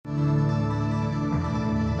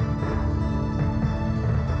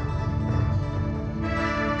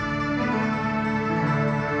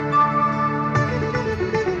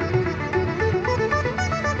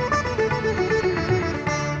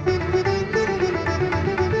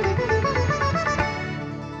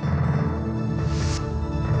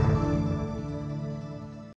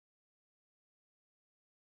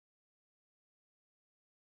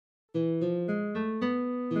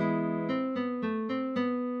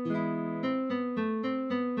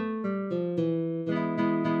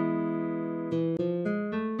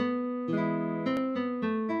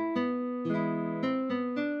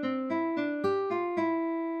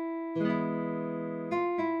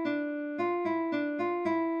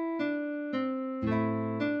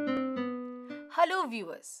Hello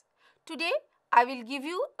viewers, today I will give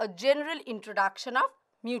you a general introduction of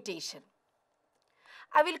mutation.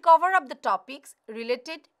 I will cover up the topics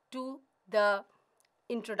related to the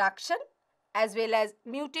introduction as well as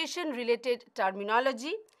mutation related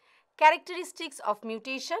terminology, characteristics of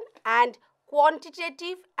mutation and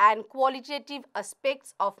quantitative and qualitative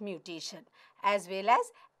aspects of mutation as well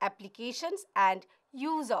as applications and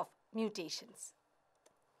use of mutations.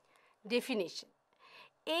 Definition: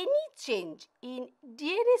 any change in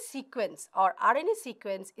DNA sequence or RNA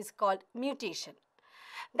sequence is called mutation.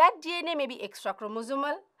 That DNA may be extra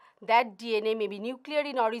chromosomal, that DNA may be nuclear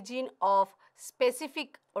in origin of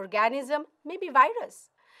specific organism, maybe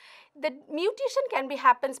virus. The mutation can be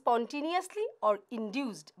happen spontaneously or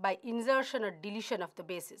induced by insertion or deletion of the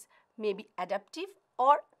bases, may be adaptive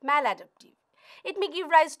or maladaptive. It may give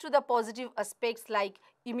rise to the positive aspects like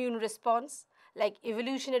immune response, like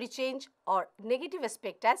evolutionary change, or negative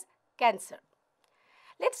aspect as cancer.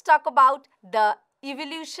 Let's talk about the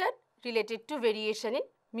evolution related to variation in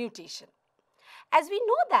mutation. As we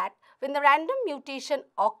know that when the random mutation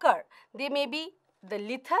occur, they may be the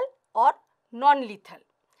lethal or non-lethal.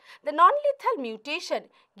 The non-lethal mutation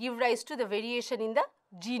give rise to the variation in the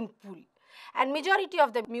gene pool, and majority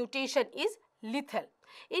of the mutation is lethal.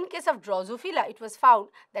 In case of Drosophila, it was found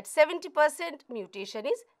that 70% mutation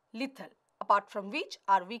is lethal, apart from which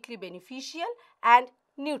are weakly beneficial and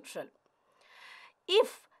neutral.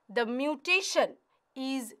 If the mutation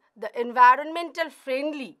is the environmental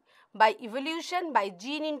friendly by evolution, by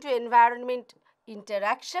gene into environment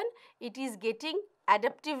interaction, it is getting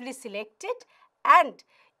adaptively selected and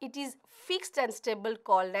it is fixed and stable,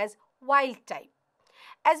 called as wild type.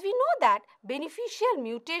 As we know that beneficial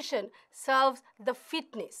mutation serves the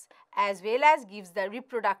fitness as well as gives the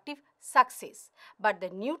reproductive success, but the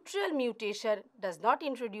neutral mutation does not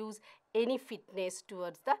introduce any fitness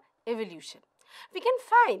towards the evolution. We can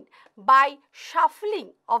find by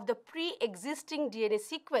shuffling of the pre-existing DNA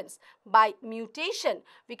sequence by mutation,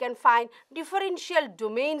 we can find differential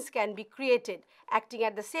domains can be created acting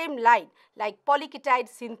at the same line like polyketide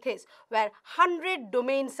synthase, where 100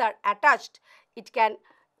 domains are attached. It can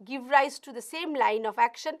give rise to the same line of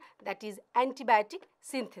action, that is antibiotic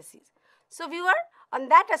synthesis. So viewer, on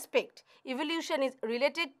that aspect, evolution is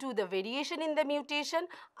related to the variation in the mutation,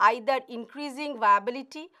 either increasing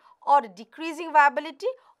viability or decreasing viability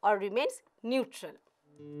or remains neutral.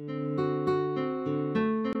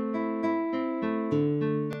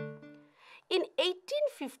 In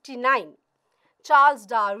 1859, Charles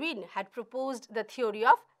Darwin had proposed the theory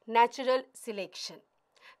of natural selection,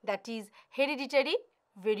 that is hereditary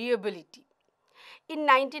variability. In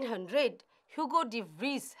 1900, Hugo de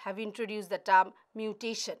Vries have introduced the term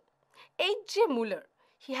mutation. H.J. Muller,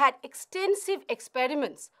 he had extensive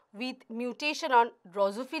experiments with mutation on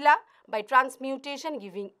Drosophila by transmutation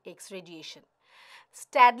giving X radiation.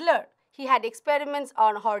 Stadler, he had experiments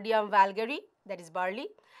on Hordeum vulgare, that is barley,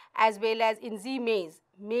 as well as in Z.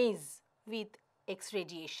 maize with X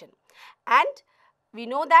radiation. And we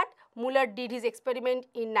know that Muller did his experiment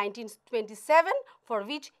in 1927, for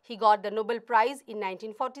which he got the Nobel Prize in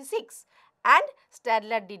 1946, and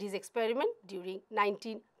Stadler did his experiment during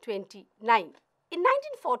 1929. In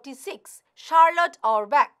 1946, Charlotte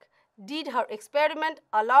Auerbach did her experiment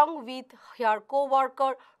along with her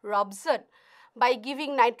co-worker Robson by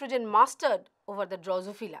giving nitrogen mustard over the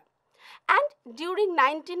Drosophila. And during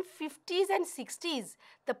 1950s and 60s,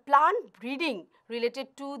 the plant breeding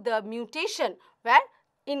related to the mutation were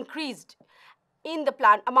increased in the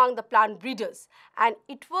plant, among the plant breeders, and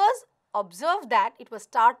it was observed that it was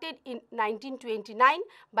started in 1929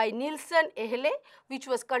 by Nielsen Ehle, which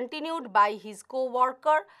was continued by his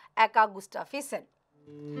co-worker Aka Gustafsson.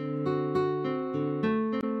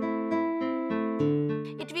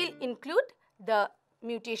 It will include the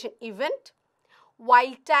mutation event,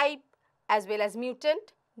 wild type as well as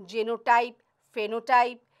mutant, genotype,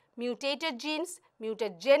 phenotype, mutated genes,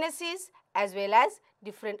 mutagenesis, as well as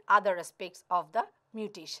different other aspects of the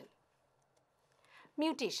mutation.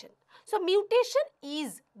 Mutation. So, mutation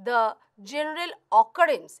is the general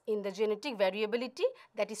occurrence in the genetic variability,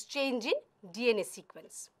 that is change in DNA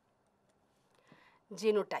sequence.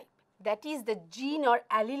 Genotype, that is the gene or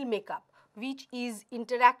allele makeup which is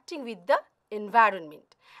interacting with the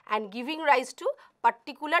environment and giving rise to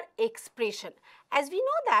particular expression. As we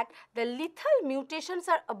know that the lethal mutations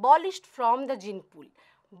are abolished from the gene pool,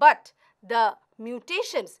 but the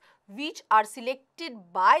mutations which are selected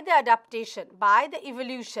by the adaptation, by the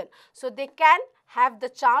evolution, so they can have the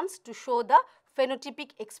chance to show the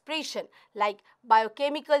phenotypic expression like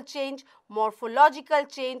biochemical change, morphological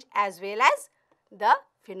change, as well as the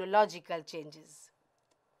phenological changes.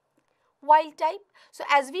 wild type. So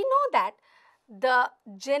as we know that the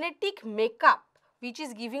genetic makeup which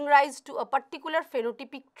is giving rise to a particular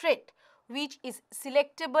phenotypic trait which is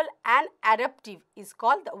selectable and adaptive is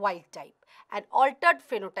called the wild type, and altered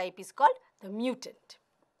phenotype is called the mutant.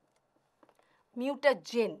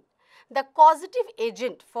 Mutagen. The causative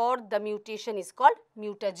agent for the mutation is called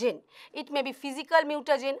mutagen. It may be physical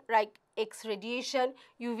mutagen like X radiation,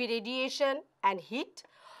 UV radiation and heat.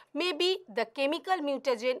 May be the chemical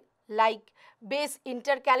mutagen like base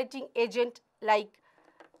intercalating agent like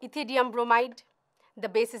ethidium bromide. The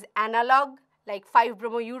base is analog like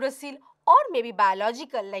 5-bromouracil, or maybe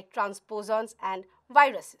biological like transposons and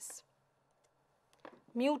viruses.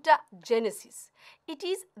 Mutagenesis. It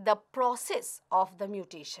is the process of the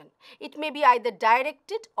mutation. It may be either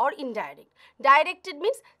directed or indirect. Directed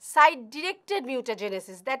means site-directed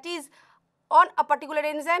mutagenesis, that is, on a particular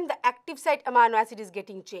enzyme, the active site amino acid is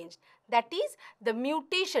getting changed. That is the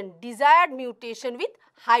mutation, desired mutation with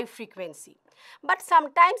high frequency. But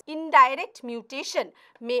sometimes indirect mutation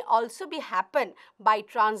may also be happen by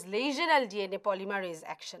translational DNA polymerase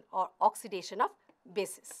action or oxidation of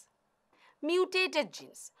bases. Mutated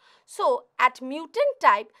genes. So, at mutant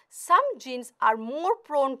type, some genes are more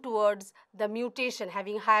prone towards the mutation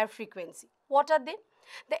having higher frequency. What are they?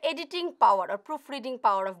 The editing power or proofreading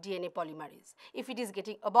power of DNA polymerase. If it is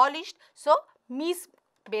getting abolished, so mis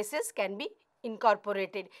bases can be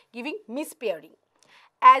incorporated, giving mispairing.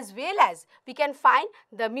 As well as we can find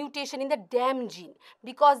the mutation in the DAM gene,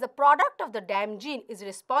 because the product of the DAM gene is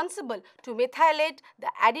responsible to methylate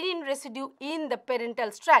the adenine residue in the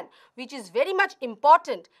parental strand, which is very much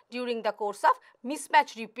important during the course of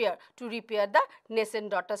mismatch repair to repair the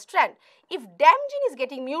nascent daughter strand. If DAM gene is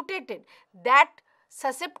getting mutated, that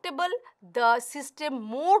susceptible the system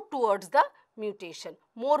more towards the mutation,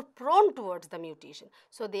 more prone towards the mutation.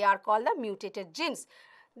 So, they are called the mutated genes.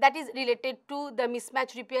 That is related to the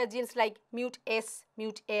mismatch repair genes like mut-S,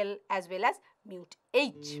 mut-L as well as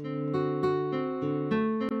mut-H.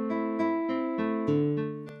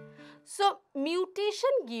 So, mutation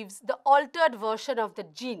gives the altered version of the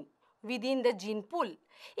gene within the gene pool.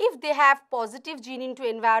 If they have positive gene into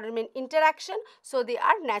environment interaction, so they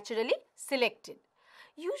are naturally selected.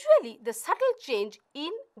 Usually, the subtle change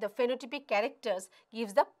in the phenotypic characters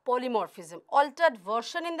gives the polymorphism, altered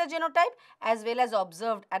version in the genotype as well as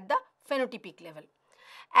observed at the phenotypic level,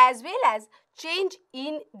 as well as change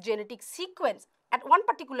in genetic sequence at one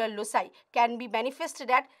particular loci can be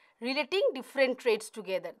manifested at relating different traits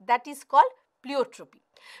together. That is called pleiotropy.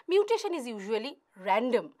 Mutation is usually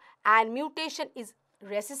random and mutation is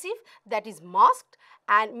recessive, that is masked,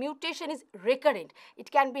 and mutation is recurrent.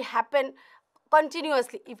 It can be happen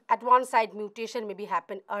continuously if at one side mutation may be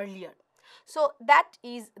happen earlier. So, that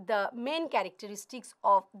is the main characteristics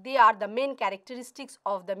of, they are the main characteristics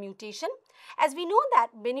of the mutation. As we know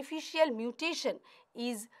that beneficial mutation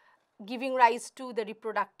is giving rise to the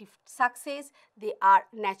reproductive success, they are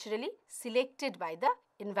naturally selected by the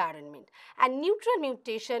environment, and neutral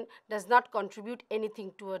mutation does not contribute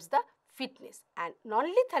anything towards the fitness, and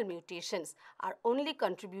non-lethal mutations are only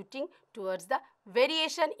contributing towards the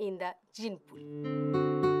variation in the gene pool.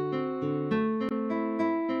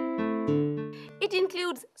 It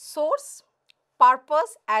includes source,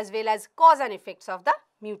 purpose as well as cause and effects of the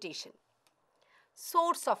mutation.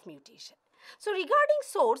 Source of mutation. So, regarding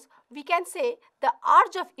source, we can say the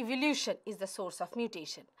urge of evolution is the source of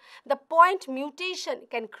mutation. The point mutation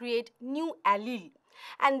can create new allele,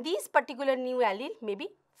 and these particular new allele may be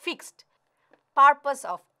fixed. Purpose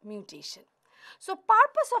of mutation. So,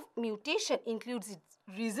 purpose of mutation includes its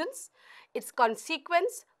reasons, its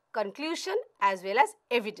consequence, conclusion as well as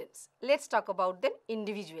evidence. Let us talk about them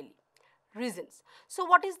individually. Reasons. So,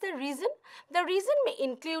 what is the reason? The reason may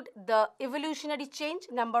include the evolutionary change,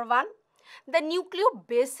 number one. The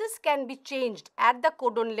nucleobases can be changed at the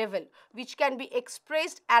codon level, which can be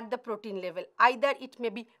expressed at the protein level. Either it may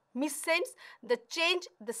be missense, the change,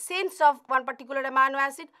 the sense of one particular amino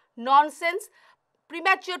acid, nonsense,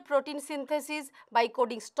 premature protein synthesis by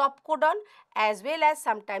coding stop codon, as well as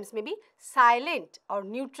sometimes may be silent or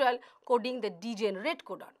neutral coding the degenerate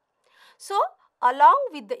codon. So, along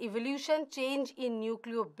with the evolution change in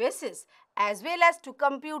nucleobases as well as to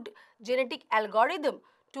compute genetic algorithm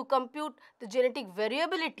to compute the genetic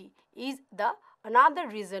variability is the another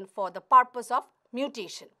reason for the purpose of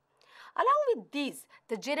mutation. Along with these,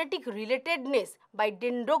 the genetic relatedness by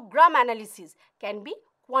dendrogram analysis can be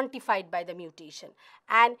quantified by the mutation,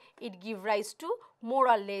 and it gives rise to more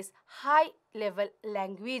or less high level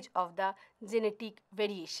language of the genetic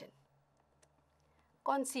variation.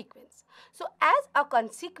 consequence. So as a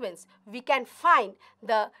consequence, we can find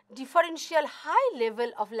the differential high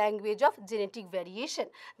level of language of genetic variation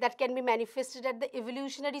that can be manifested at the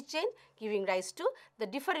evolutionary chain, giving rise to the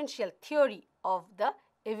differential theory of the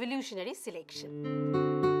evolutionary selection.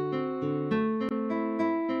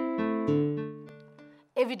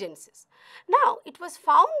 Evidences. Now, it was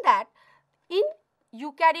found that in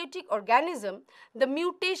eukaryotic organism, the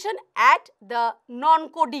mutation at the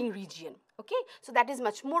non-coding region, okay, so that is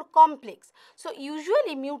much more complex. So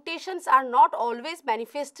usually mutations are not always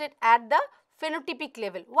manifested at the phenotypic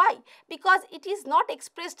level. Why? Because it is not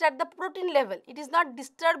expressed at the protein level. It is not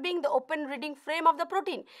disturbing the open reading frame of the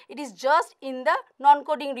protein. It is just in the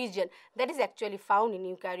non-coding region that is actually found in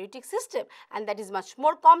eukaryotic system, and that is much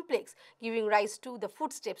more complex, giving rise to the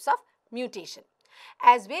footsteps of mutation.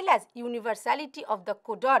 As well as universality of the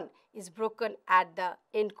codon is broken at the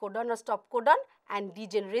end codon or stop codon and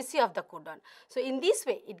degeneracy of the codon. So in this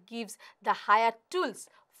way, it gives the higher tools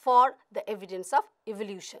for the evidence of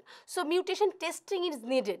evolution. So mutation testing is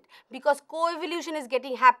needed because co-evolution is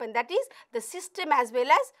getting happen, that is the system as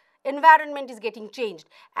well as environment is getting changed,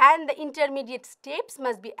 and the intermediate steps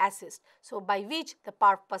must be assessed, so by which the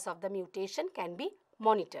purpose of the mutation can be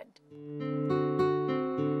monitored.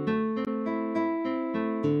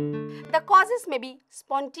 The causes may be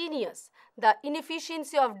spontaneous, the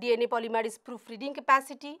inefficiency of DNA polymerase proofreading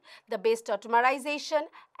capacity, the base tautomerization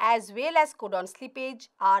as well as codon slippage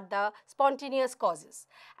are the spontaneous causes,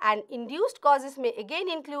 and induced causes may again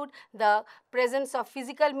include the presence of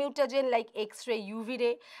physical mutagen like X-ray, UV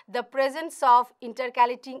ray, the presence of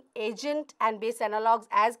intercalating agent and base analogues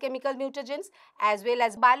as chemical mutagens, as well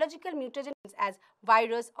as biological mutagens as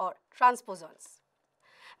virus or transposons.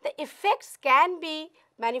 The effects can be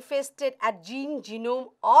manifested at gene, genome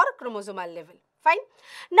or chromosomal level. Fine.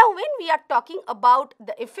 Now, when we are talking about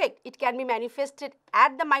the effect, it can be manifested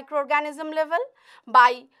at the microorganism level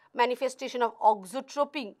by manifestation of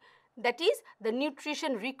auxotroping, that is the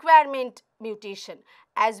nutrition requirement mutation,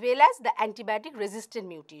 as well as the antibiotic resistant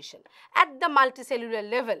mutation. At the multicellular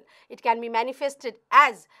level, it can be manifested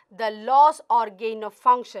as the loss or gain of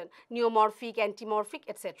function, neomorphic, antimorphic,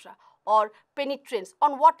 etc., or penetrance,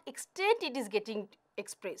 on what extent it is getting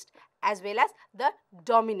expressed, as well as the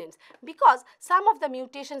dominance, because some of the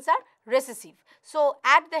mutations are recessive. So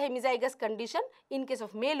at the hemizygous condition, in case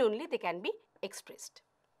of male only, they can be expressed.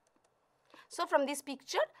 So from this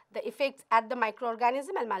picture, the effects at the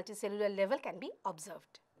microorganism and multicellular level can be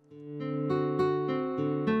observed.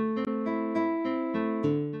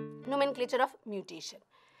 Nomenclature of mutation.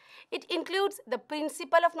 It includes the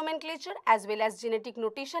principle of nomenclature as well as genetic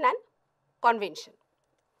notation and convention.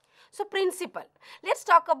 So principle, let's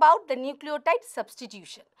talk about the nucleotide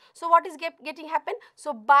substitution. So what is getting happen?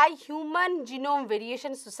 So by Human Genome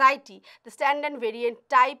Variation Society, the standard variant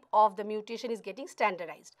type of the mutation is getting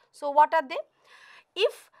standardized. So what are they?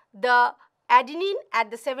 If the adenine at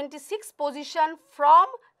the 76th position from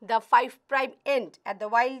the 5' end at the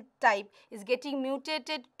wild type is getting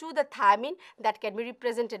mutated to the thymine, that can be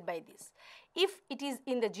represented by this. If it is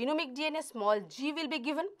in the genomic DNA, small g will be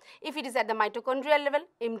given. If it is at the mitochondrial level,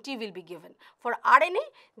 mt will be given. For RNA,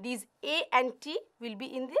 these A and T will be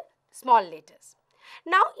in the small letters.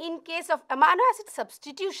 Now, in case of amino acid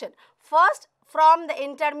substitution, first from the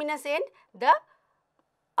N-terminus end, the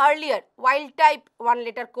earlier wild type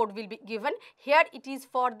 1-letter code will be given. Here it is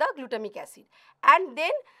for the glutamic acid, and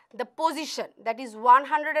then the position, that is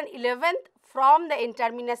 111th from the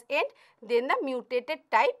N-terminus end, then the mutated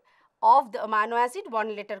type of the amino acid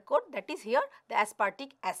 1-letter code, that is here the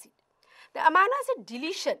aspartic acid. The amino acid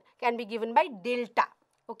deletion can be given by delta,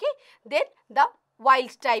 okay. Then the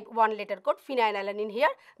wild type 1-letter code phenylalanine here,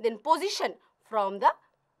 then position from the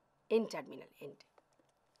N-terminal end.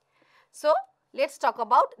 So let's talk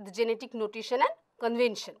about the genetic notation and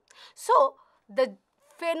convention. So the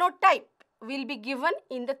phenotype will be given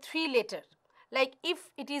in the 3-letter, like if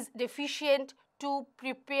it is deficient to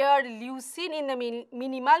prepare leucine in the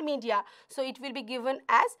minimal media, so it will be given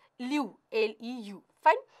as LEU, L-E-U,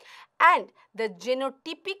 fine. And the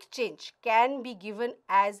genotypic change can be given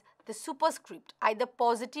as the superscript, either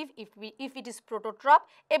positive if it is prototrope,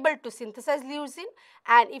 able to synthesize leucine,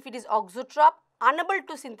 and if it is auxotrope, unable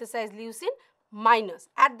to synthesize leucine, minus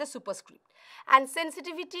at the superscript. And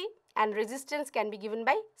sensitivity and resistance can be given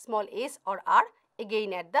by small s or r,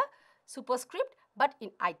 again at the superscript but in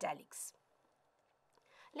italics.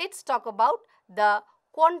 Let's talk about the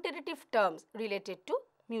quantitative terms related to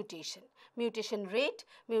mutation. Mutation rate,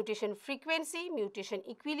 mutation frequency, mutation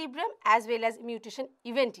equilibrium, as well as mutation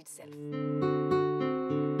event itself.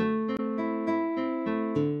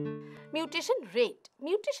 mutation rate.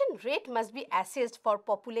 Mutation rate must be assessed for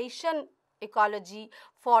population ecology,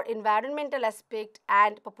 for environmental aspect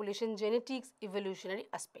and population genetics evolutionary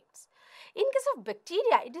aspects. In case of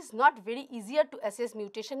bacteria, it is not very easier to assess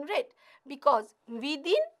mutation rate because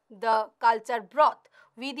within the culture broth,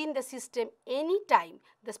 within the system, any time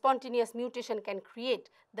the spontaneous mutation can create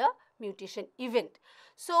the mutation event.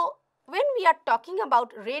 So, when we are talking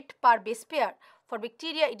about rate per base pair, for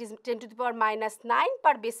bacteria it is 10 to the power minus 9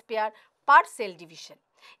 per base pair per cell division.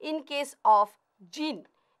 In case of gene,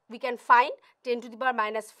 we can find 10 to the power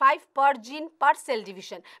minus 5 per gene per cell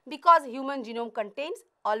division because human genome contains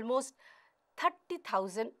almost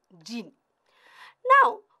 30,000 gene.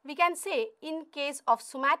 Now, we can say in case of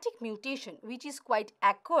somatic mutation, which is quite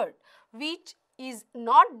acquired, which is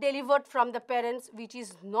not delivered from the parents, which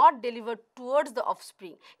is not delivered towards the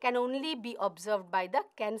offspring, can only be observed by the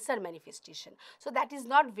cancer manifestation. So, that is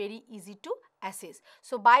not very easy to assess.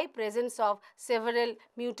 So, by presence of several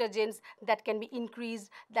mutagens that can be increased,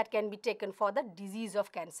 that can be taken for the disease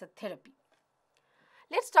of cancer therapy.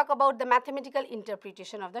 Let's talk about the mathematical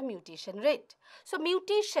interpretation of the mutation rate. So,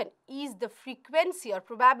 mutation is the frequency or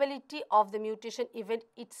probability of the mutation event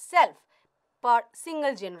itself per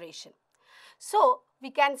single generation. So,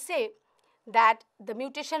 we can say that the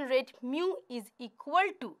mutation rate mu is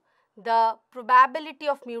equal to the probability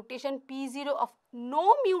of mutation P0 of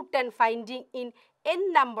no mutant finding in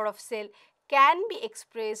n number of cell can be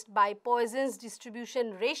expressed by Poisson's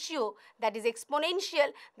distribution ratio, that is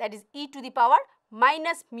exponential, that is e to the power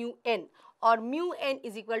minus mu n, or mu n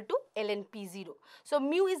is equal to ln P0. So,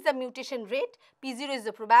 mu is the mutation rate, P0 is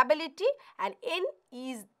the probability and n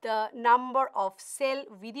is the number of cell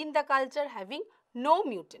within the culture having no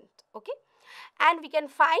mutant. Okay? And we can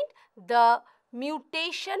find the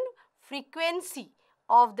mutation frequency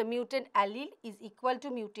of the mutant allele is equal to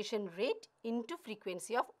mutation rate into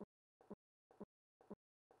frequency of